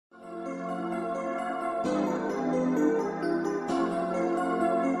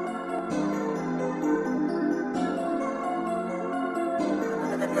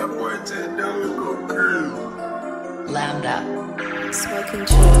Lambda. Smoking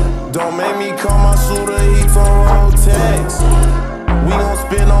chill. Don't make me call my shooter, he from road text. We gon'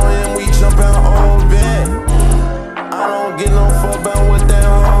 spin on him, we jump out old bed. I don't get no fuck about what that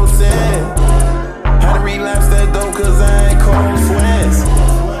hoe said. Had to relapse that dope cause I ain't cold sweats.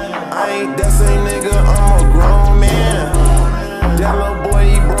 I ain't that same nigga, I'm a grown man. That little boy,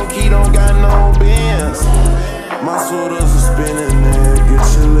 he broke, he don't got no bands. My shooters are spinning there,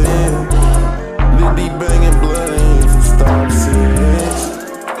 get your leg. Liddy banging blood in from start to finish.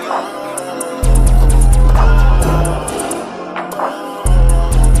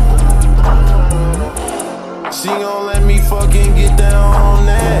 She gon' let me fucking get down on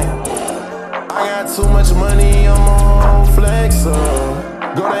that. I got too much money, I'm on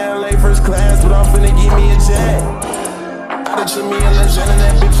flexer. Go to LA first class, but I'm finna give me a jet. Out of Jimmy and Legend and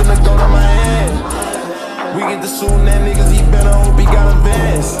that bitch finna go to my head. We get to shooting that niggas, he better hope he got a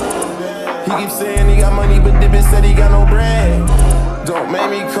vest. He keep saying he got money, but Dippin' said he got no bread. Don't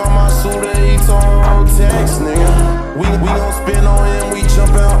make me call my shooter, he told text, nigga. We gon' spin on him, we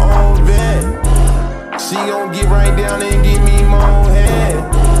jump out old bed. She gon' get right down and give me more head.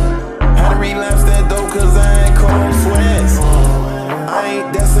 Had to relapse that dope cause I ain't cold sweats. I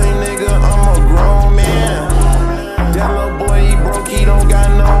ain't that same nigga, I'm a grown man. That little boy, he broke, he don't got